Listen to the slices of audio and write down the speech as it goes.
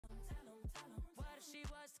What if she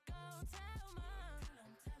was to go tell mom?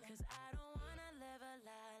 'Cause I don't wanna live a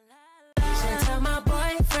lie. Should tell my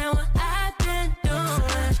boyfriend what I've been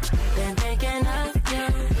doing. Been thinking of you.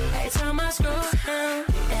 Every time I scroll down.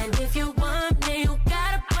 And if you want me, you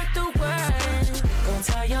gotta put the word in. Go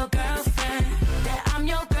tell your girlfriend that I'm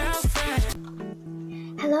your girlfriend.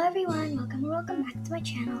 Hello everyone, welcome back to my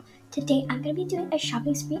channel. Today I'm going to be doing a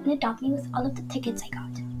shopping spree in Adopt Me with all of the tickets I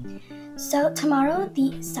got. So tomorrow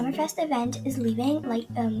the Summerfest event is leaving,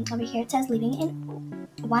 over here it says leaving in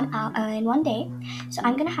one day. So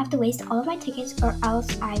I'm going to have to waste all of my tickets or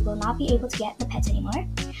else I will not be able to get the pets anymore.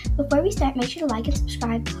 Before we start, make sure to like and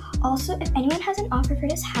subscribe. Also, if anyone has an offer for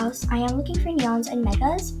this house, I am looking for neons and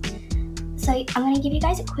megas. So I'm going to give you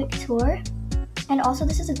guys a quick tour. And also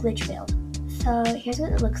this is a glitch build. So here's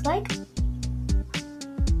what it looks like.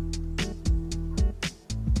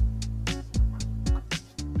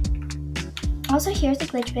 Also, here's the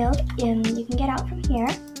glitch build. You can get out from here.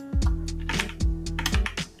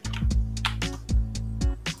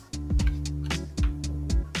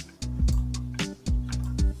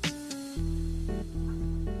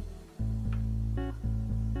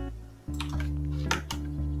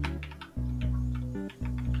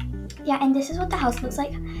 Yeah, and this is what the house looks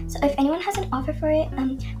like. So if anyone has an offer for it,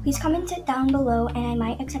 please comment it down below and I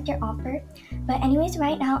might accept your offer. But anyways,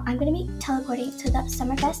 right now I'm going to be teleporting to the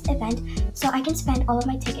Summerfest event so I can spend all of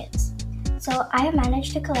my tickets. So I have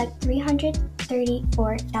managed to collect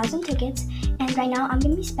 334,000 tickets and right now I'm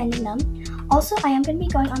going to be spending them. Also, I am going to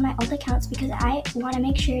be going on my alt accounts because I want to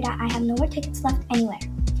make sure that I have no more tickets left anywhere.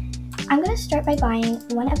 I'm going to start by buying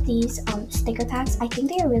one of these sticker packs. I think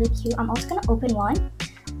they are really cute. I'm also going to open one,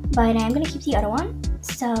 but I am going to keep the other one.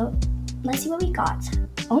 So let's see what we got.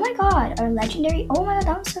 Oh my god, our legendary. Oh my god,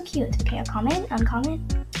 that was so cute. Okay, a common, uncommon.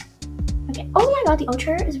 Okay, oh my god, the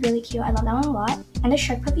𝓬𝓬 is really cute. I love that one a lot. And the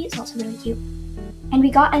shark puppy is also really cute. And we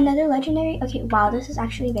got another legendary. Okay, wow, this is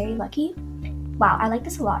actually very lucky. Wow, I like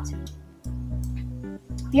this a lot.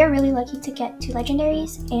 We are really lucky to get 2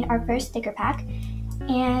 legendaries in our first sticker pack.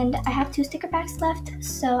 And I have 2 sticker packs left,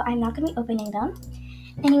 so I'm not going to be opening them.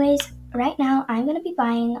 Anyways, right now I'm going to be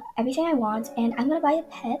buying everything I want and I'm going to buy a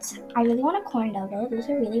pet. I really want a 𝓬𝓬. Those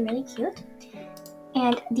are really, really cute.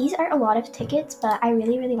 And these are a lot of tickets, but I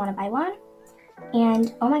really, really want to buy one.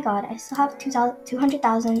 And oh my god, I still have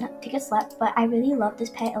 200,000 tickets left, but I really love this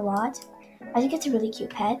pet a lot. I think it's a really cute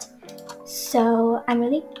pet. So I'm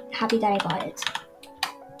really happy that I bought it.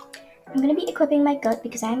 I'm going to be equipping my goat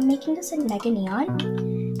because I'm making this in Mega Neon.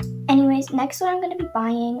 Anyways, next what I'm going to be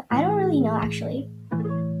buying, I don't really know actually.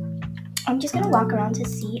 I'm just going to walk around to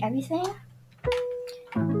see everything.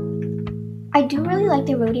 I do really like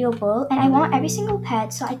the rodeo bull and I want every single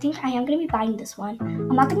pet, so I think I am going to be buying this one.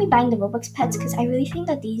 I'm not going to be buying the Robux pets because I really think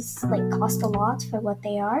that these cost a lot for what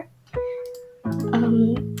they are.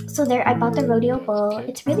 So there, I bought the rodeo bull.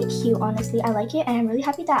 It's really cute, honestly. I like it and I'm really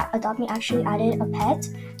happy that Adopt Me actually added a pet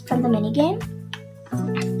from the minigame.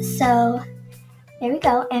 So there we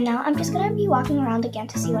go, and now I'm just going to be walking around again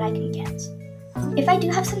to see what I can get. If I do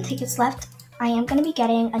have some tickets left, I am going to be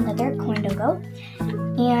getting another 𝓬𝓬.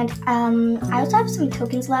 And I also have some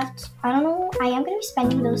tokens left. I don't know, I am going to be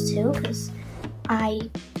spending those too because I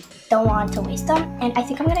don't want to waste them. And I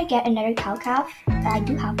think I'm going to get another cow calf. I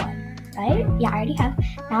do have one, right? Yeah, I already have.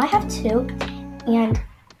 Now I have 2. And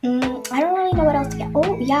I don't really know what else to get.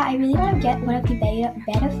 Oh yeah, I really want to get one of the beta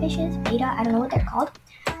fishes. Beta, I don't know what they're called.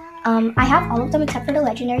 I have all of them except for the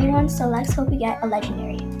legendary ones. So let's hope we get a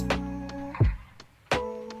legendary.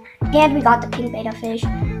 And we got the pink beta fish.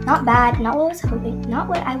 Not bad, not what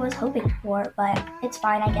I was hoping for, but it's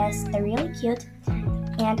fine, I guess. They're really cute.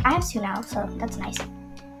 And I have 2 now, so that's nice.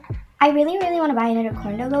 I really, really want to buy another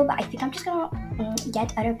𝓬𝓬, but I think I'm just gonna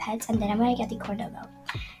get other pets and then I'm gonna get the 𝓬𝓬.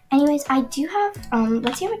 Anyways, I do have,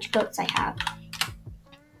 let's see how much goats I have.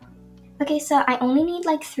 Okay, so I only need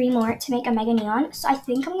 3 more to make a Mega Neon, so I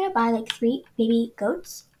think I'm gonna buy 3 baby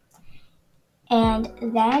goats. And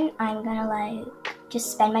then I'm gonna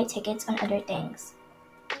just spend my tickets on other things.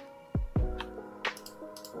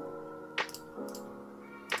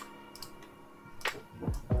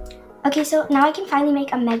 Okay, so now I can finally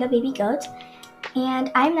make a mega baby goat. And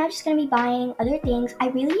I'm now just going to be buying other things. I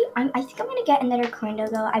think I'm going to get another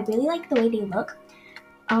𝓬𝓬. I really like the way they look.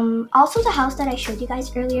 Also the house that I showed you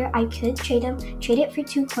guys earlier, I could trade it for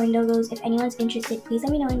 2 𝓬𝓬s. If anyone's interested, please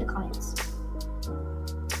let me know in the comments.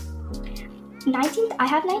 I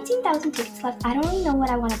have 19,000 tickets left. I don't really know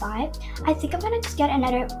what I want to buy. I think I'm going to just get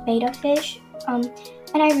another beta fish. And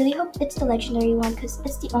I really hope it's the legendary one because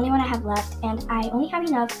it's the only one I have left. And I only have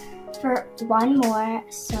enough for 1 more.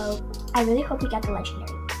 So I really hope we get the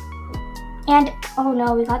legendary. And oh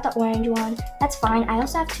no, we got the orange one. That's fine. I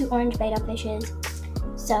also have 2 orange beta fishes.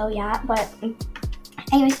 So yeah, but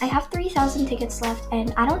anyways, I have 3,000 tickets left,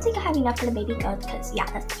 and I don't think I have enough for the baby goat because yeah,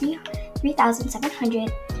 that's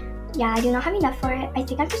 3,700. Yeah, I do not have enough for it. I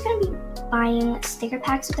think I'm just gonna be buying sticker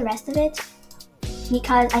packs with the rest of it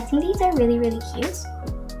because I think these are really, really cute.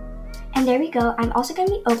 And there we go. I'm also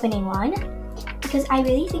gonna be opening one because I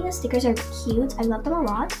really think the stickers are cute. I love them a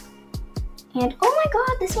lot. And oh my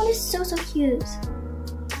god, this one is so cute.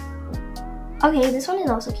 Okay, this one is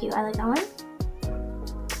also cute. I like that one.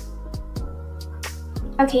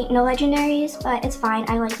 Okay, no legendaries, but it's fine.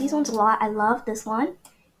 I like these ones a lot. I love this one.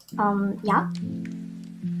 Yeah.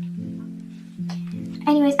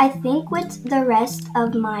 Anyways, I think with the rest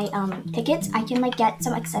of my tickets, I can like get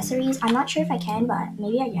some accessories. I'm not sure if I can, but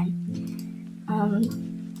maybe I can.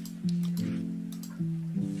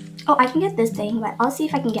 Oh, I can get this thing, but I'll see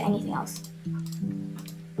if I can get anything else.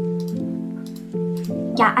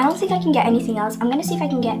 Yeah, I don't think I can get anything else. I'm gonna see if I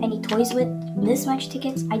can get any toys with this much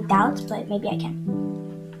tickets. I doubt, but maybe I can.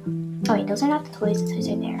 Oh wait, those are not the toys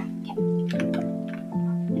are there. Okay.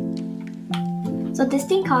 So this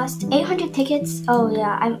thing cost 800 tickets. Oh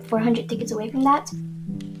yeah, I'm 400 tickets away from that.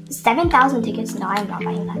 7,000 tickets. No, I'm not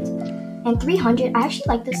buying that. And 300. I actually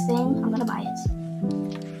like this thing. I'm gonna buy it.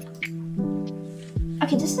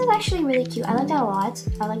 Okay, this is actually really cute. I like that a lot.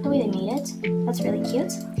 I like the way they made it. That's really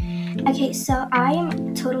cute. Okay, so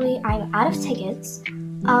I'm out of tickets.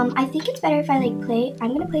 I think it's better if I like play.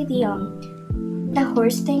 I'm gonna play the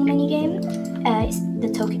horse thing minigame, the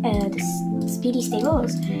speedy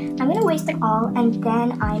stables. I'm gonna waste them all, and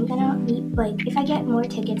then I'm gonna be like, if I get more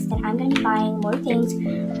tickets, then I'm gonna be buying more things.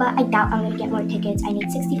 But I doubt I'm gonna get more tickets. I need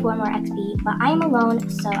 64 more XP, but I am alone,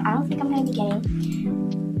 so I don't think I'm gonna be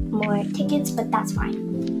getting more tickets. But that's fine.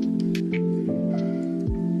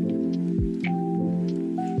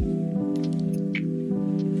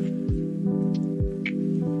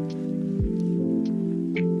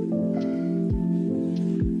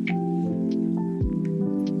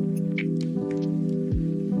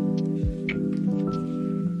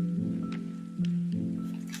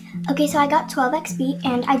 Okay, so I got 12 XP,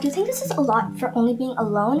 and I do think this is a lot for only being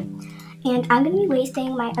alone, and I'm going to be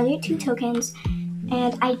wasting my other 2 tokens,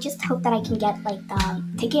 and I just hope that I can get like the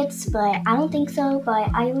tickets, but I don't think so, but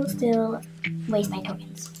I will still waste my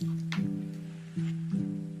tokens.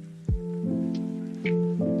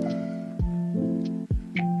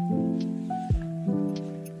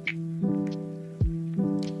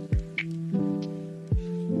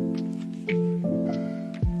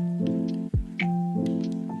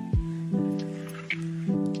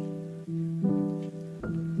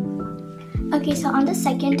 Okay, so on the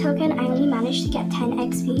second token, I only managed to get 10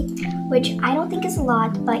 XP, which I don't think is a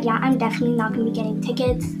lot, but yeah, I'm definitely not going to be getting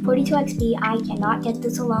tickets. 42 XP, I cannot get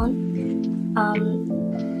this alone.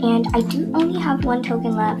 And I do only have 1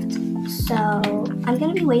 token left, so I'm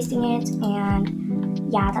going to be wasting it,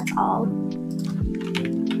 and yeah, that's all.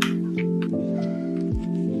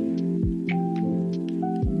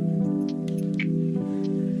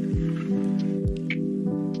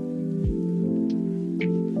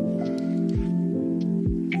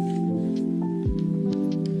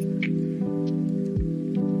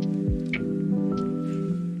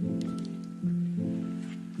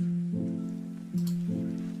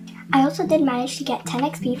 I also did manage to get 10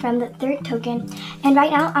 XP from the 3rd token, and right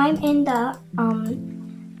now I'm in the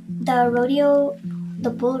rodeo, the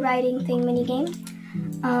bull riding thing minigame.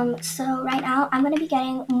 So right now I'm gonna be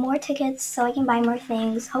getting more tickets so I can buy more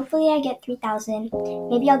things. Hopefully I get 3,000.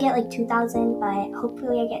 Maybe I'll get like 2,000, but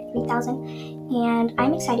hopefully I get 3,000, and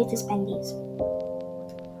I'm excited to spend these.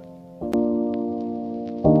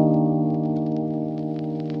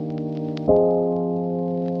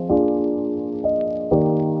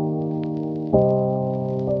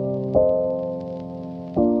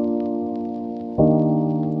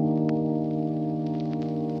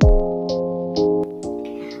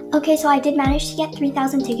 Okay, so I did manage to get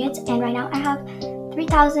 3,000 tickets, and right now I have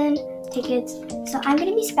 3,000 tickets, so I'm going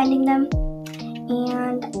to be spending them,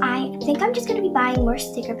 and I think I'm just going to be buying more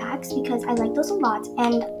sticker packs because I like those a lot,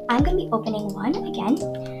 and I'm going to be opening one again.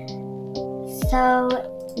 So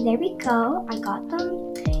there we go, I got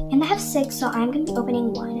them, and I have 6, so I'm going to be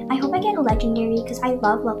opening one. I hope I get a legendary because I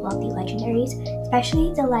love the legendaries,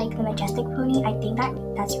 especially the majestic pony. I think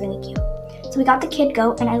that's really cute. So we got the kid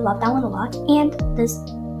goat, and I love that one a lot, and this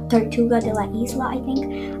𝓪𝓷𝓲𝓶𝓪𝓵, I think.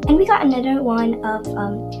 And we got another one of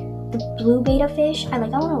the blue beta fish. I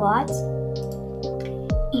like that one a lot.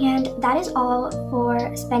 And that is all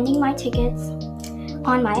for spending my tickets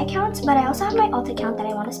on my account, but I also have my alt account that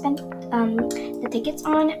I want to spend the tickets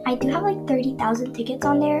on. I do have like 30,000 tickets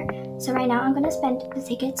on there. So right now I'm gonna spend the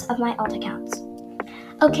tickets of my alt accounts.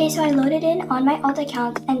 Okay, so I loaded in on my alt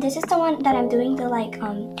account, and this is the one that I'm doing the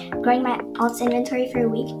growing my alts inventory for a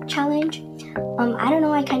week challenge. I don't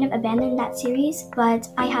know, I kind of abandoned that series, but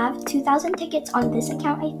I have 2,000 tickets on this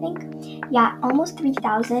account, I think. Yeah, almost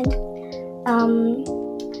 3,000.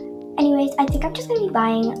 Anyways, I think I'm just gonna be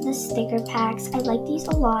buying the sticker packs. I like these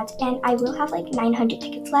a lot, and I will have like 900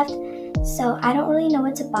 tickets left, so I don't really know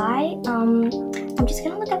what to buy. I'm just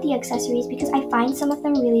gonna look at the accessories because I find some of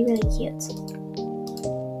them really, really cute.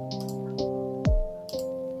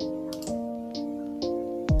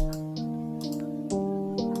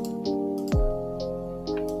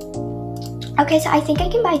 Okay, so I think I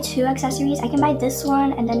can buy 2 accessories. I can buy this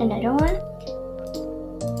one and then another one.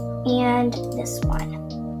 And this one.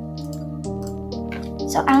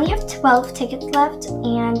 So I only have 12 tickets left,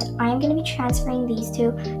 and I'm going to be transferring these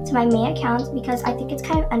two to my main account because I think it's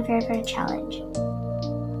kind of unfair for a challenge.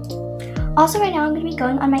 Also right now I'm going to be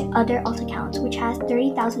going on my other alt account, which has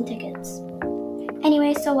 30,000 tickets.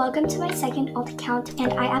 Anyway, so welcome to my second alt account,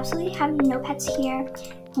 and I absolutely have no pets here,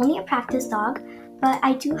 only a practice dog. But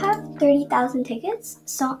I do have 30,000 tickets,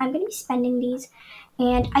 so I'm going to be spending these.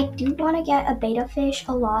 And I do want to get a beta fish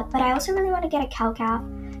a lot, but I also really want to get a cow calf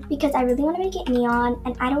because I really want to make it neon,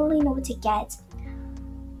 and I don't really know what to get.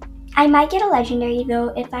 I might get a legendary though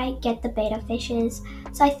if I get the beta fishes,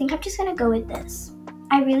 so I think I'm just going to go with this.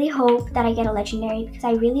 I really hope that I get a legendary because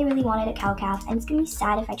I really, really wanted a cow calf, and it's going to be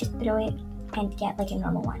sad if I just throw it and get like a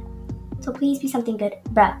normal one. So please be something good,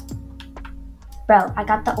 bruh. Bro, I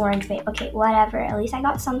got the orange vape. Okay, whatever. At least I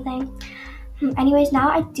got something. Anyways, now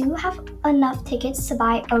I do have enough tickets to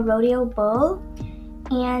buy a rodeo bull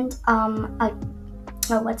and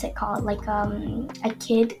what's it called? Like a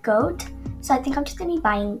kid goat. So I think I'm just gonna be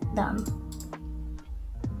buying them.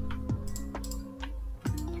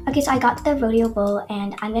 Okay, so I got the rodeo bull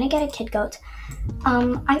and I'm gonna get a kid goat.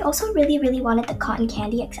 I also really, really wanted the cotton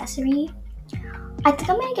candy accessory. I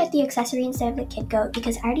think I'm gonna get the accessory instead of the kid goat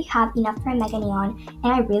because I already have enough for a mega neon,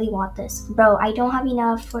 and I really want this. Bro, I don't have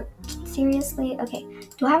enough for, seriously? Okay,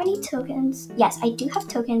 do I have any tokens? Yes, I do have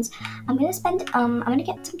tokens. I'm gonna spend, I'm gonna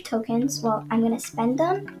get some tokens. Well, I'm gonna spend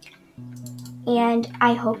them, and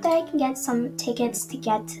I hope that I can get some tickets to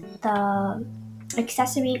get the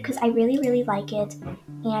accessory because I really, really like it.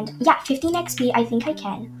 And yeah, 15 XP, I think I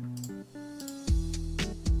can.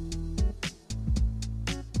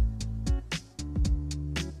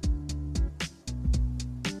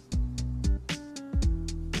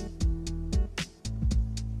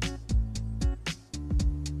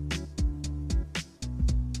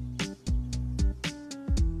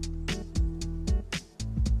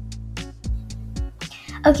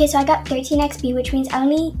 Okay, so I got 13 XP, which means I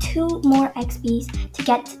only need 2 more XPs to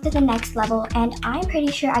get to the next level, and I'm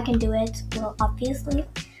pretty sure I can do it, well, obviously.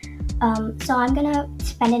 So I'm gonna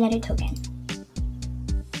spend another token.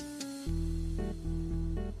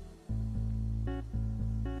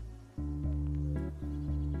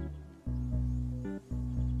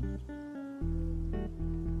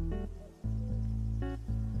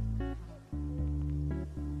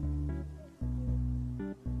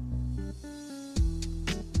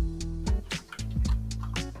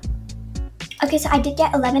 Okay, so I did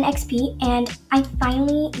get 11 XP, and I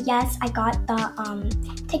finally, yes, I got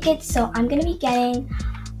the tickets, so I'm gonna be getting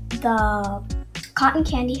the cotton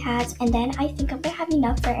candy hats, and then I think I'm gonna have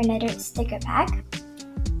enough for another sticker pack.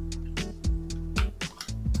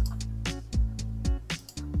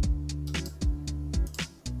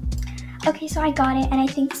 Okay, so I got it, and I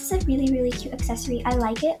think this is a really, really cute accessory. I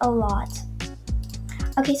like it a lot.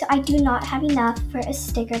 Okay, so I do not have enough for a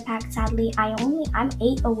sticker pack, sadly. I'm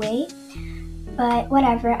 8 away. But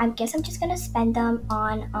whatever, I guess I'm just gonna spend them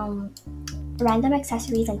on random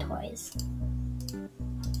accessories and toys.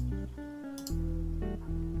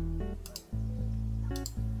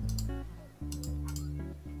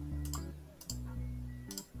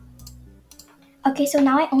 Okay, so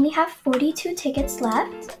now I only have 42 tickets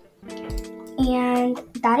left, and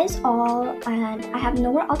that is all, and I have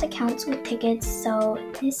no more alt accounts with tickets, so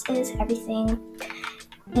this is everything.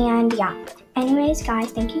 And yeah, anyways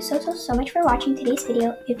guys, thank you so much for watching today's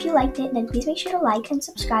video. If you liked it, then please make sure to like and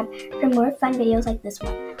subscribe for more fun videos like this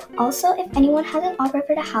one. Also, if anyone has an offer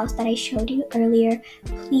for the house that I showed you earlier,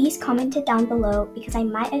 please comment it down below because I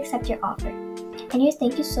might accept your offer. Anyways,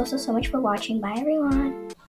 thank you so much for watching. Bye everyone.